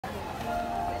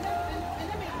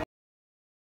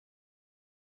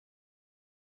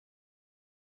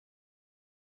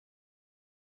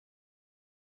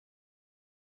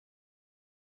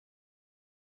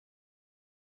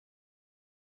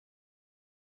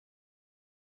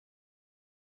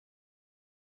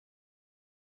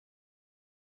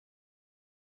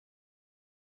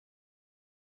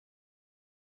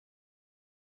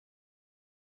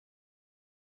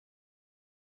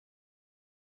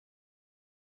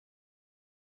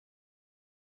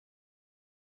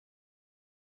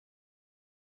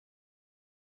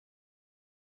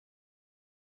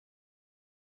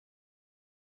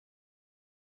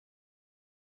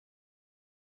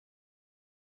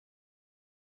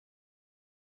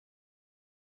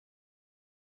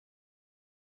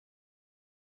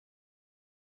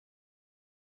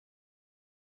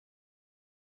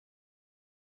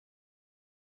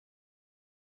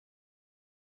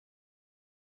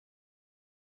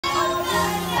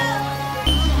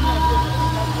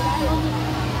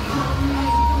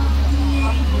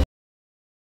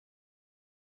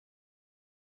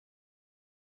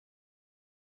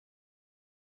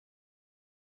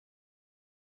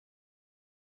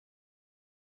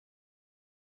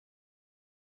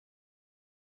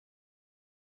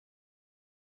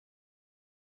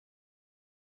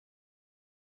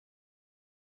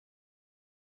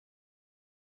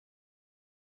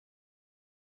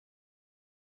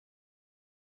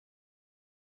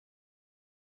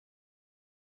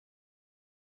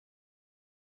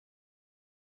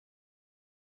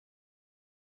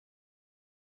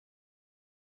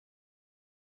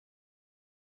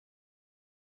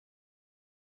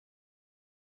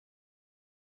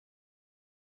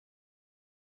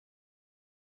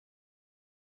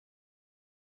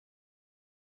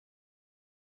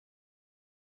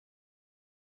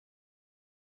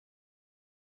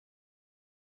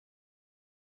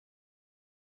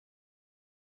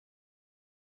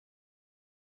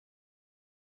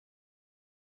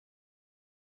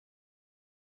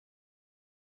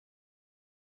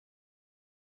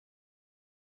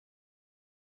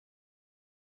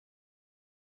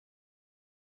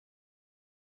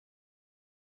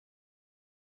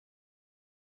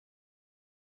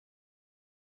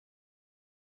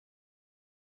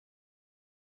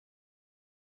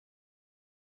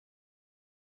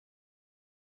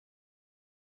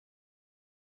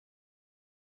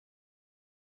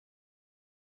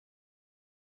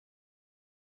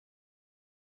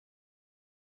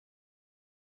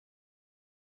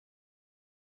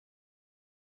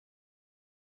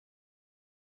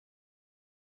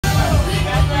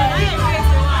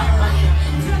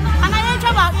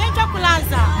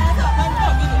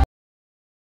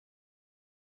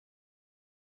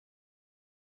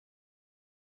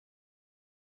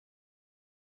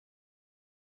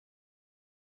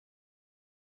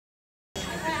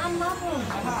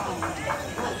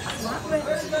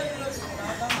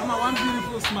Mama, one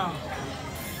beautiful smile.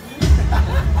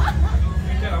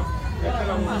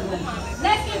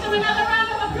 Let's give them another round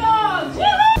of applause.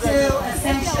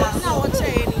 Essential.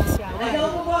 I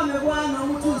don't want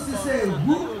to to say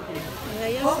who.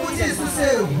 What would you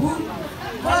say who?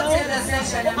 What's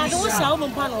essential? I don't sound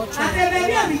on panel. I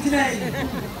can't today.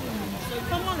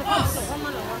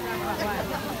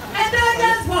 And don't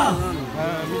just walk.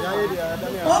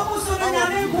 Almost on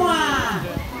another one.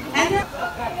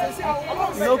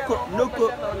 No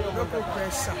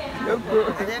pressure.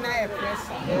 Then I have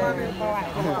pressure.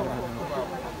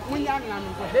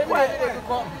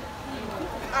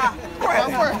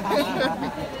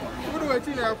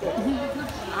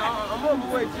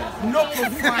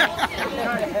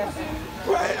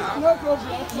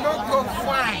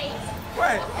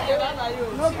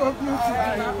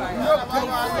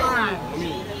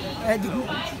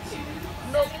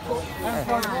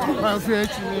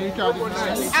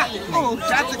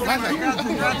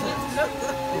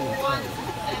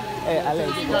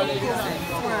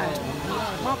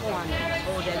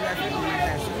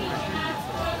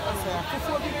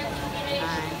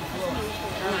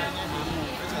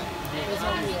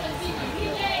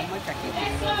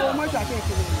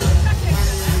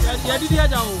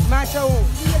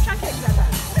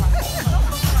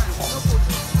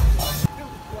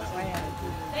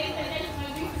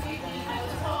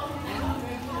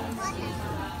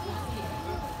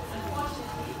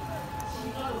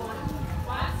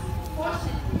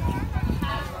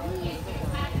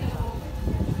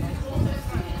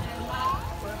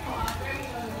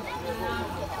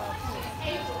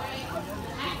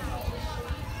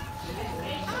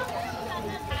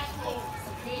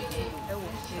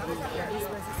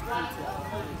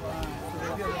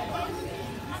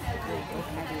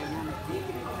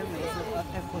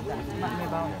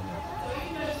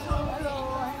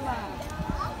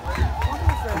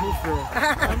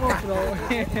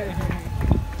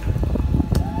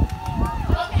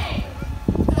 Okay,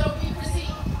 so we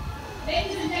proceed.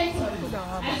 Ladies and gentlemen,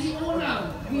 as you all know,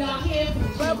 we are here for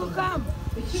the children.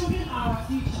 The children are our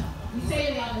future. We say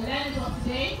they are the learners of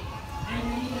today and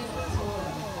the leaders of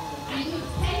tomorrow. And these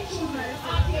 10 children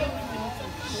are here with me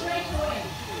straight away.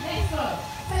 Let's go.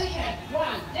 Tell again.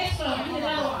 1. Let's go. And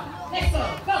another one. Let's go.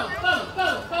 Go, go, go,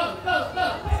 go, go, go.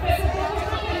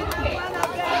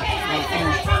 Okay,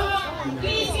 nice. Come on.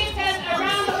 Please give them a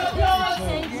round of applause.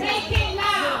 Make it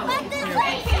loud. Make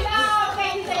it loud,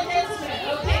 ladies and gentlemen.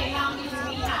 Okay, how many do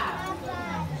we have?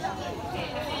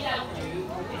 Okay, I think that's 2.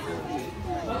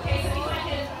 Okay, so if I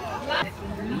can...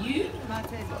 You?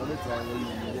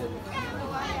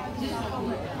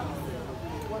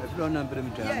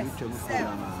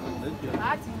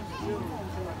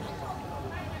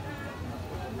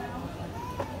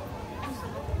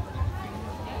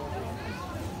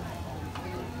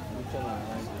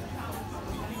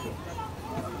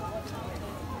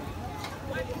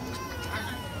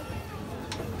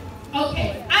 Okay,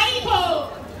 Aiko!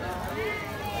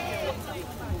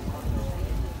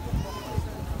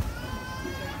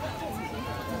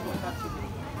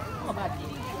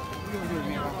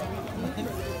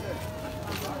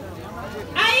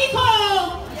 Aiko!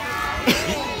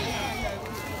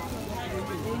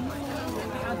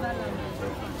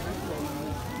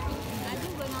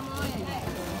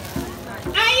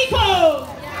 Aiko!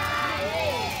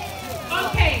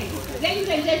 Okay, ladies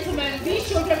and gentlemen, these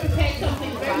children prepared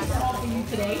something very small for you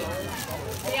today.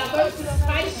 They are going to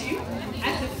spice you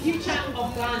as the future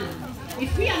of Ghana.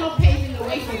 If we are not paving the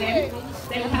way for them,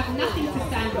 they will have nothing to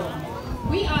stand on.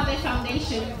 We are their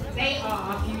foundation, they are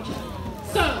our future.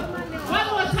 So, one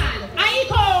more time,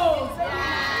 Aiko!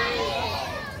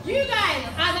 You guys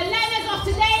are the learners of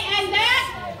today and that.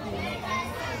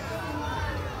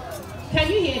 Can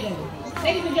you hear them?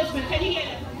 Ladies and gentlemen, can you hear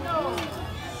them? No.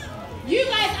 You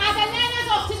guys are the learners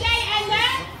of today and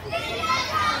that.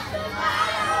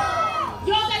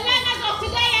 You're the learners of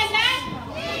today and that.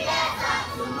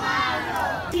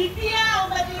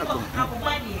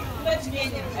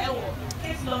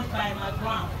 It's launched by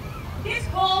McBrown's. This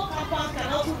whole compound can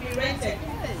also be rented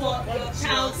for your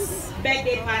child's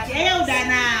birthday party. Hey,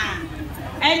 Dana!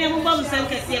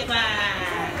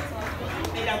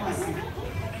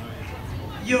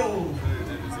 Yo,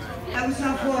 I was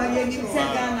not for you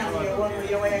said Ghana,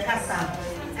 you were a casa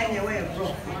and you were a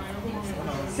bro.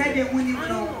 Said you wouldn't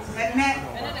know, but now,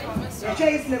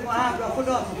 Chase the bar, for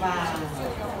dog.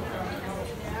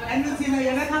 And you see,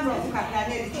 you're not coming from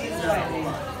Captain Cheese.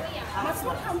 That's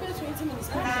what happened 20 minutes.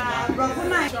 Brother, you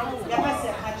must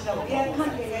have catch them. We are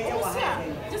country, you were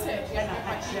having. Just a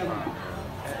catch them.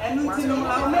 And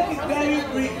I'll make it very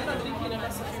brief.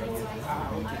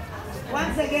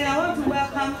 Once again, I want to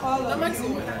welcome all of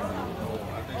you,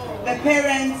 the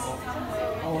parents,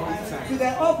 to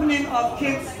the opening of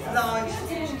Kids Lounge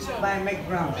by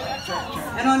McBrown's.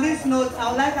 And on this note,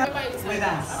 I would like to with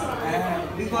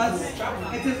us because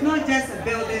it is not just a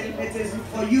building, it is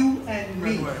for you and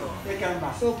me.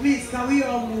 So please, can we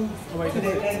all move to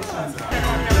the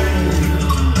entrance?